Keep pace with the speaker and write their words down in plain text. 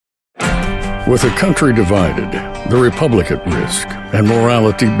With a country divided, the republic at risk, and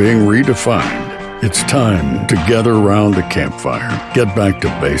morality being redefined, it's time to gather around a campfire, get back to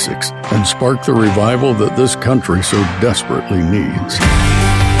basics, and spark the revival that this country so desperately needs.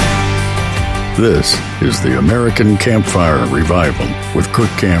 This is the American Campfire Revival with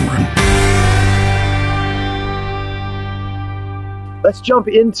Kirk Cameron. Let's jump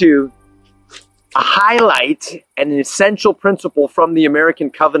into a highlight and an essential principle from the American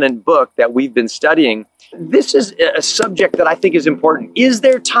Covenant book that we've been studying. This is a subject that I think is important. Is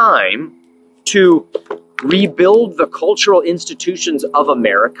there time to rebuild the cultural institutions of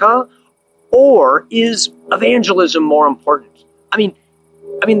America, or is evangelism more important? I mean,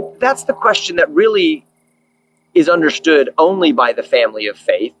 that's the question that really is understood only by the family of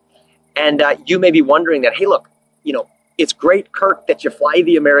faith. And you may be wondering that, hey, look, it's great, Kirk, that you fly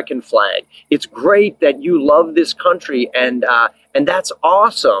the American flag. It's great that you love this country, and that's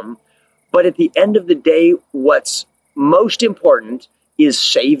awesome. But at the end of the day, what's most important is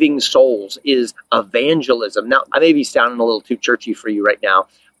saving souls, is evangelism. Now, I may be sounding a little too churchy for you right now.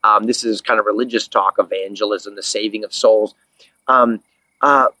 This is kind of religious talk, evangelism, the saving of souls. But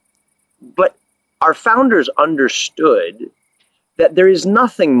our founders understood that there is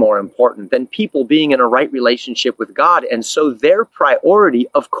nothing more important than people being in a right relationship with God. And so their priority,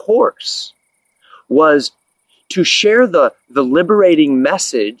 of course, was to share the liberating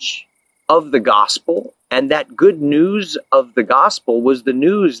message of the gospel. And that good news of the gospel was the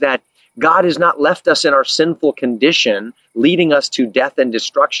news that God has not left us in our sinful condition, leading us to death and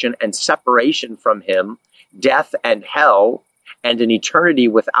destruction and separation from him, death and hell, and an eternity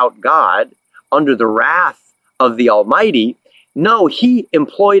without God under the wrath of the Almighty. No, he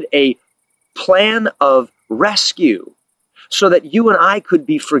employed a plan of rescue so that you and I could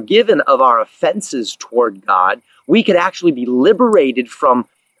be forgiven of our offenses toward God. We could actually be liberated from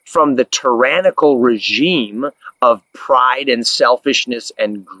the tyrannical regime of pride and selfishness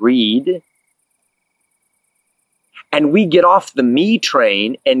and greed. And we get off the me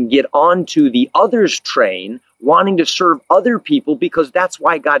train and get onto the others train, wanting to serve other people, because that's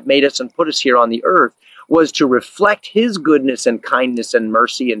why God made us and put us here on the earth, was to reflect his goodness and kindness and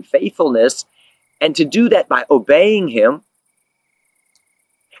mercy and faithfulness, and to do that by obeying him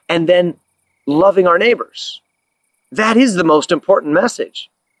and then loving our neighbors. That is the most important message.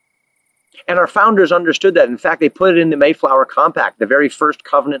 And our founders understood that. In fact, they put it in the Mayflower Compact, the very first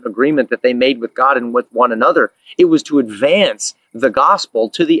covenant agreement that they made with God and with one another. It was to advance the gospel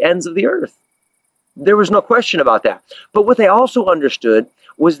to the ends of the earth. There was no question about that. But what they also understood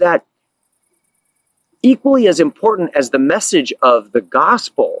was that equally as important as the message of the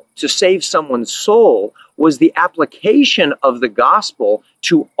gospel to save someone's soul was the application of the gospel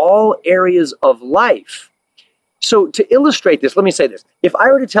to all areas of life. So to illustrate this, let me say this. If I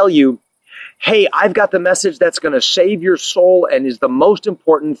were to tell you, hey, I've got the message that's going to save your soul and is the most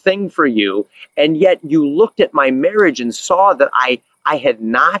important thing for you, and yet you looked at my marriage and saw that I had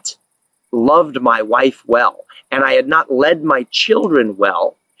not loved my wife well, and I had not led my children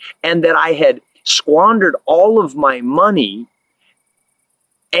well, and that I had squandered all of my money,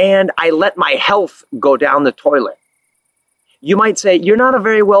 and I let my health go down the toilet. You might say, you're not a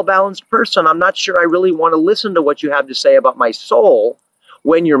very well-balanced person. I'm not sure I really want to listen to what you have to say about my soul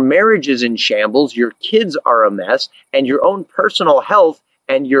when your marriage is in shambles, your kids are a mess, and your own personal health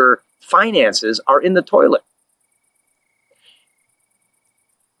and your finances are in the toilet.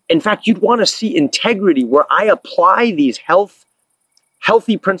 In fact, you'd want to see integrity where I apply these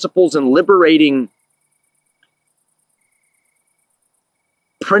healthy principles and liberating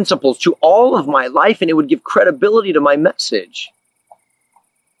principles to all of my life, and it would give credibility to my message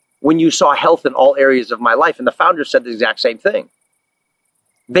when you saw health in all areas of my life. And the founders said the exact same thing.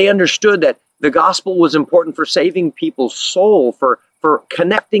 They understood that the gospel was important for saving people's soul, for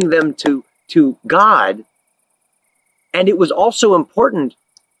connecting them to God. And it was also important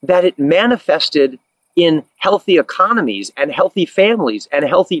that it manifested in healthy economies and healthy families and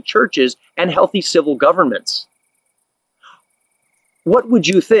healthy churches and healthy civil governments. What would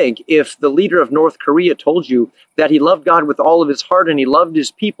you think if the leader of North Korea told you that he loved God with all of his heart and he loved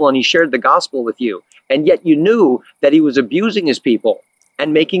his people and he shared the gospel with you, and yet you knew that he was abusing his people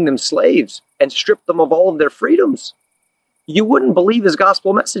and making them slaves and stripped them of all of their freedoms? You wouldn't believe his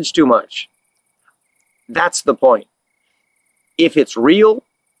gospel message too much. That's the point. If it's real,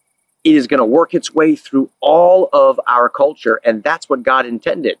 it is going to work its way through all of our culture, and that's what God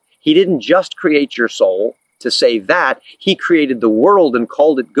intended. He didn't just create your soul to save that. He created the world and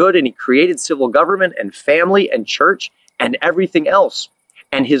called it good, and he created civil government and family and church and everything else.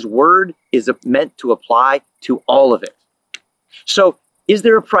 And his word is meant to apply to all of it. So is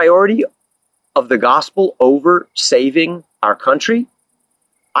there a priority of the gospel over saving our country?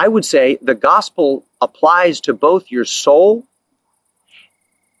 I would say the gospel applies to both your soul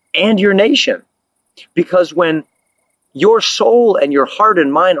and your nation. Because when your soul and your heart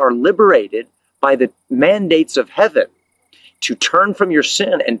and mind are liberated by the mandates of heaven to turn from your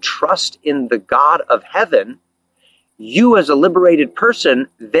sin and trust in the God of heaven, you as a liberated person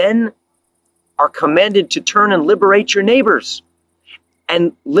then are commanded to turn and liberate your neighbors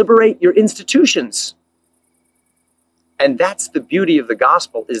and liberate your institutions. And that's the beauty of the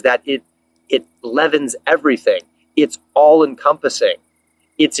gospel, is that it leavens everything. It's all-encompassing.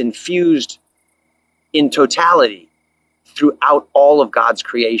 It's infused in totality throughout all of God's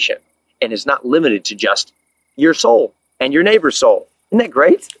creation and is not limited to just your soul and your neighbor's soul. Isn't that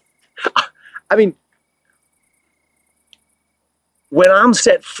great? I mean, when I'm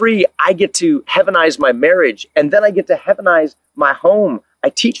set free, I get to heavenize my marriage, and then I get to heavenize my home. I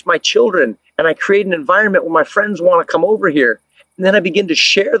teach my children, and I create an environment where my friends want to come over here. And then I begin to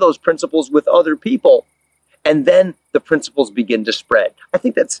share those principles with other people. And then the principles begin to spread. I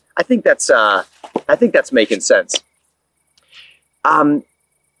think that's making sense.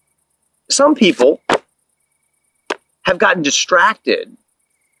 Some people have gotten distracted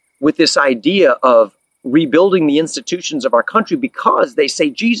with this idea of rebuilding the institutions of our country because they say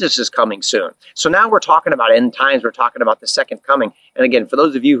Jesus is coming soon. So now we're talking about end times. We're talking about the second coming. And again, for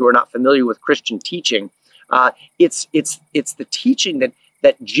those of you who are not familiar with Christian teaching, it's the teaching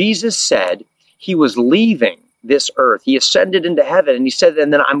that Jesus said he was leaving this earth. He ascended into heaven, and he said,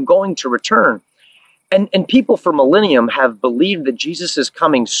 and then I'm going to return. And people for millennium have believed that Jesus is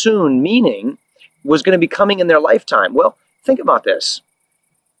coming soon, meaning was going to be coming in their lifetime. Well, think about this.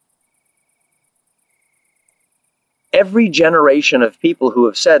 Every generation of people who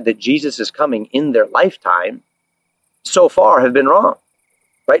have said that Jesus is coming in their lifetime so far have been wrong,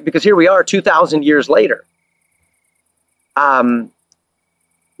 right? Because here we are 2,000 years later. Now,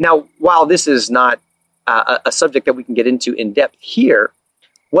 while this is not a subject that we can get into in depth here,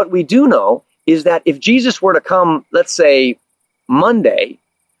 what we do know is that if Jesus were to come, let's say, Monday,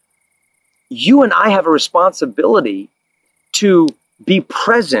 you and I have a responsibility to be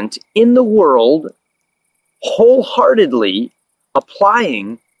present in the world, wholeheartedly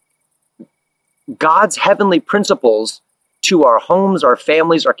applying God's heavenly principles to our homes, our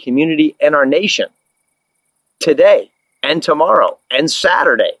families, our community, and our nation today and tomorrow and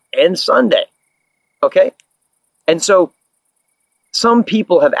Saturday and Sunday. Okay? And so some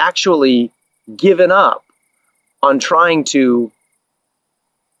people have actually given up on trying to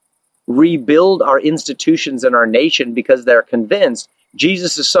rebuild our institutions and our nation because they're convinced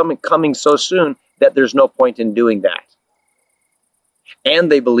Jesus is coming so soon that there's no point in doing that.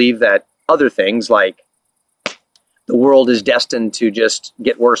 And they believe that other things like the world is destined to just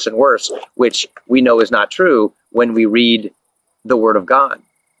get worse and worse, which we know is not true when we read the Word of God,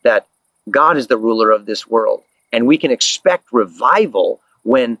 that God is the ruler of this world. And we can expect revival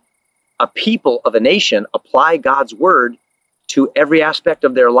when a people of a nation apply God's Word to every aspect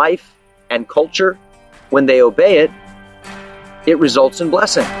of their life and culture. When they obey it, it results in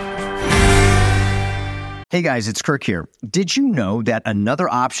blessing. Hey guys, it's Kirk here. Did you know that another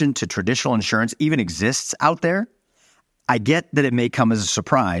option to traditional insurance even exists out there? I get that it may come as a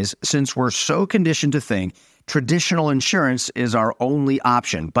surprise since we're so conditioned to think traditional insurance is our only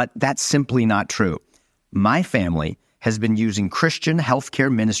option, but that's simply not true. My family has been using Christian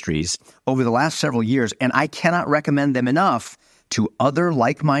healthcare ministries over the last several years, and I cannot recommend them enough to other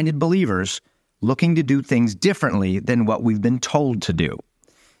like-minded believers looking to do things differently than what we've been told to do.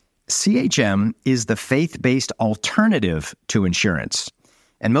 CHM is the faith-based alternative to insurance.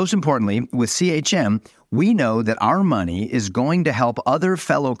 And most importantly, with CHM, we know that our money is going to help other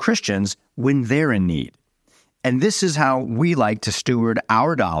fellow Christians when they're in need. And this is how we like to steward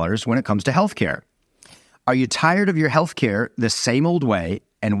our dollars when it comes to healthcare. Are you tired of your healthcare the same old way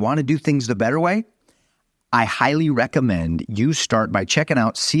and want to do things the better way? I highly recommend you start by checking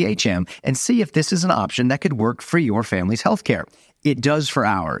out CHM and see if this is an option that could work for your family's healthcare. It does for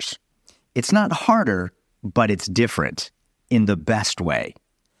ours. It's not harder, but it's different in the best way.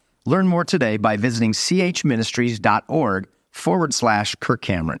 Learn more today by visiting chministries.org/Kirk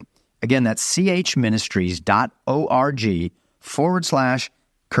Cameron. Again, that's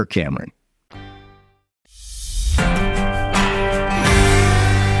chministries.org/Kirk Cameron.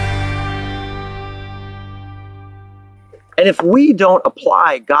 And if we don't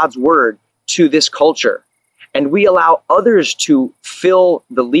apply God's word to this culture, and we allow others to fill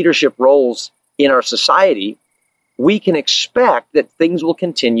the leadership roles in our society, we can expect that things will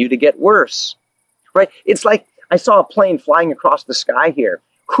continue to get worse, right? It's like I saw a plane flying across the sky here.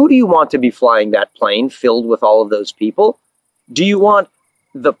 Who do you want to be flying that plane filled with all of those people? Do you want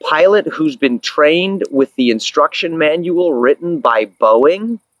the pilot who's been trained with the instruction manual written by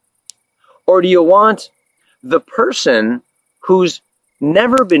Boeing? Or do you want the person who's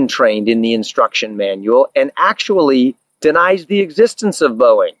never been trained in the instruction manual and actually denies the existence of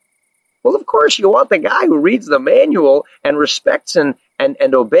Boeing? Well, of course, you want the guy who reads the manual and respects and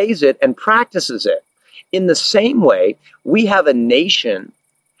obeys it and practices it. In the same way, we have a nation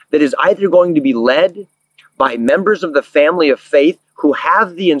that is either going to be led by members of the family of faith who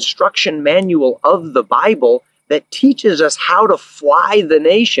have the instruction manual of the Bible that teaches us how to fly the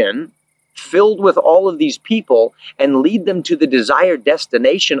nation filled with all of these people and lead them to the desired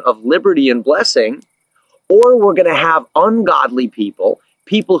destination of liberty and blessing, or we're going to have ungodly people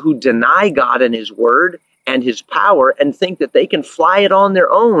who deny God and his word and his power and think that they can fly it on their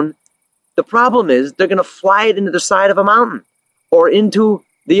own. The problem is they're going to fly it into the side of a mountain or into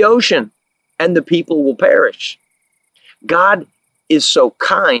the ocean, and the people will perish. God is so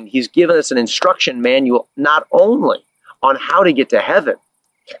kind. He's given us an instruction manual not only on how to get to heaven,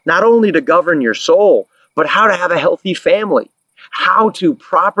 not only to govern your soul, but how to have a healthy family, how to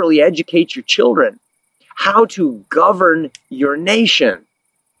properly educate your children, how to govern your nation.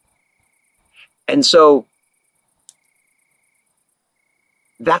 And so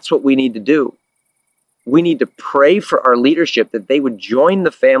that's what we need to do. We need to pray for our leadership that they would join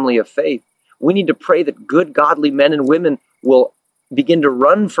the family of faith. We need to pray that good, godly men and women will begin to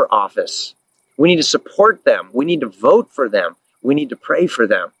run for office. We need to support them. We need to vote for them. We need to pray for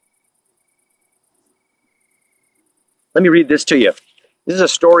them. Let me read this to you. This is a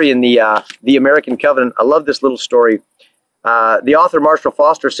story in the American Covenant. I love this little story. The author, Marshall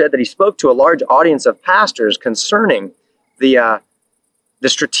Foster, said that he spoke to a large audience of pastors concerning the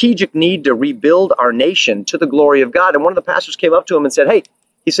strategic need to rebuild our nation to the glory of God. And one of the pastors came up to him and said, "Hey,"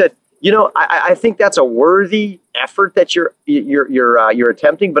 he said, "you know, I think that's a worthy effort that you're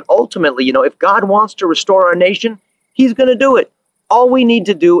attempting. But ultimately, you know, if God wants to restore our nation, he's going to do it. All we need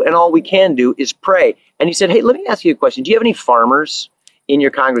to do and all we can do is pray." And he said, "Hey, let me ask you a question. Do you have any farmers in your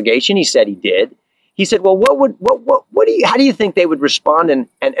congregation?" He said he did. He said, "Well, how do you think they would respond,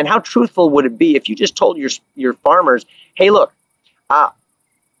 and how truthful would it be if you just told your farmers, hey, look,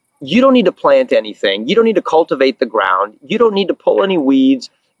 you don't need to plant anything. You don't need to cultivate the ground. You don't need to pull any weeds.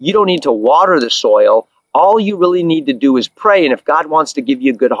 You don't need to water the soil. All you really need to do is pray. And if God wants to give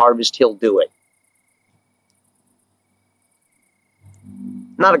you a good harvest, he'll do it."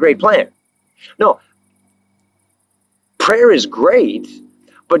 Not a great plan. No, prayer is great,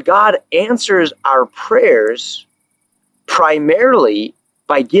 but God answers our prayers primarily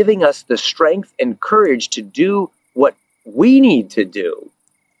by giving us the strength and courage to do what we need to do.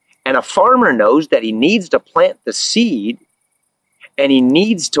 And a farmer knows that he needs to plant the seed, and he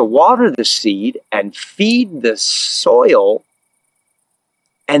needs to water the seed and feed the soil.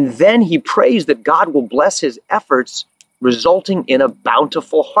 And then he prays that God will bless his efforts, resulting in a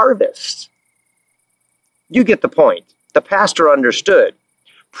bountiful harvest. You get the point. The pastor understood.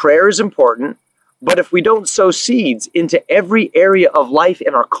 Prayer is important, but if we don't sow seeds into every area of life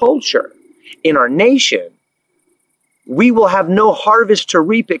in our culture, in our nation, we will have no harvest to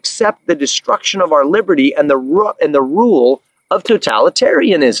reap except the destruction of our liberty and the rule of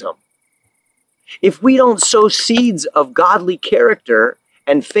totalitarianism. If we don't sow seeds of godly character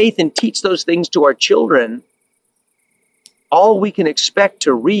and faith and teach those things to our children, all we can expect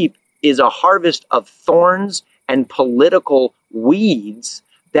to reap is a harvest of thorns and political weeds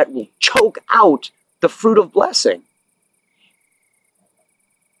that will choke out the fruit of blessing.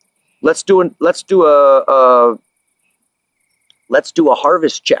 Let's do a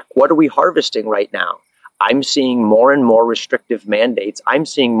harvest check. What are we harvesting right now? I'm seeing more and more restrictive mandates. I'm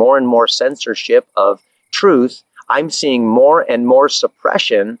seeing more and more censorship of truth. I'm seeing more and more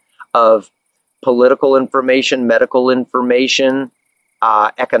suppression of political information, medical information,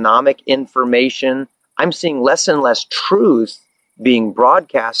 economic information. I'm seeing less and less truth being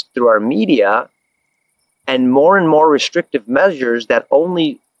broadcast through our media, and more restrictive measures that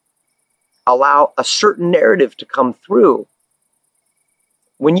only allow a certain narrative to come through.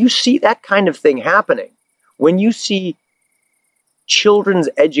 When you see that kind of thing happening, when you see children's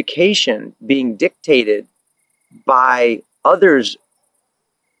education being dictated by others,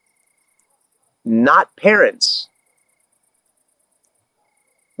 not parents,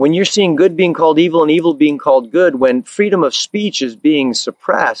 when you're seeing good being called evil and evil being called good, when freedom of speech is being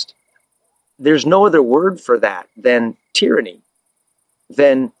suppressed, there's no other word for that than tyranny,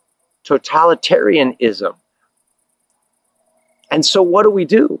 than totalitarianism. And so what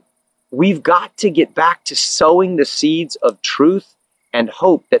do? We've got to get back to sowing the seeds of truth and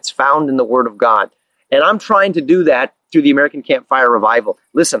hope that's found in the Word of God. And I'm trying to do that through the American Campfire Revival.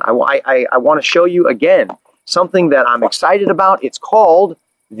 Listen, I want to show you again something that I'm excited about. It's called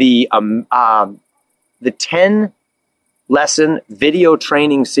the 10-lesson video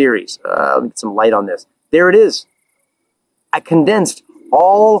training series. Let me get some light on this. There it is. I condensed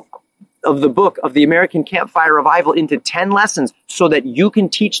all of the book of the American Campfire Revival into 10 lessons so that you can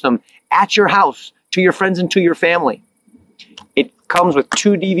teach them at your house, to your friends and to your family. It comes with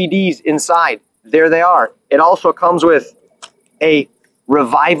 2 DVDs inside. There they are. It also comes with a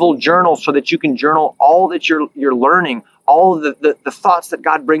revival journal so that you can journal all that you're learning, all the thoughts that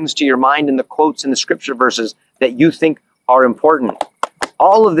God brings to your mind and the quotes and the scripture verses that you think are important.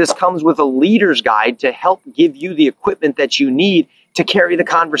 All of this comes with a leader's guide to help give you the equipment that you need to carry the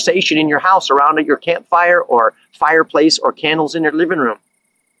conversation in your house, around at your campfire or fireplace or candles in your living room.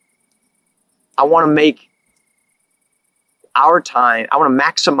 I want to make our time, I want to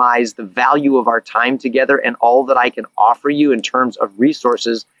maximize the value of our time together and all that I can offer you in terms of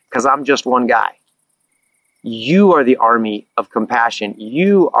resources, because I'm just one guy. You are the army of compassion.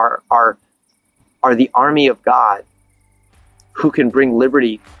 You are the army of God who can bring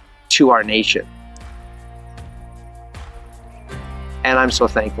liberty to our nation. And I'm so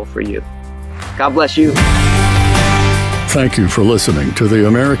thankful for you. God bless you. Thank you for listening to the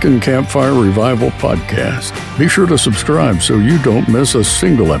American Campfire Revival Podcast. Be sure to subscribe so you don't miss a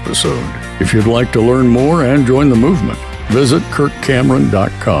single episode. If you'd like to learn more and join the movement, visit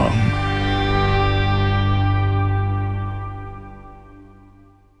kirkcameron.com.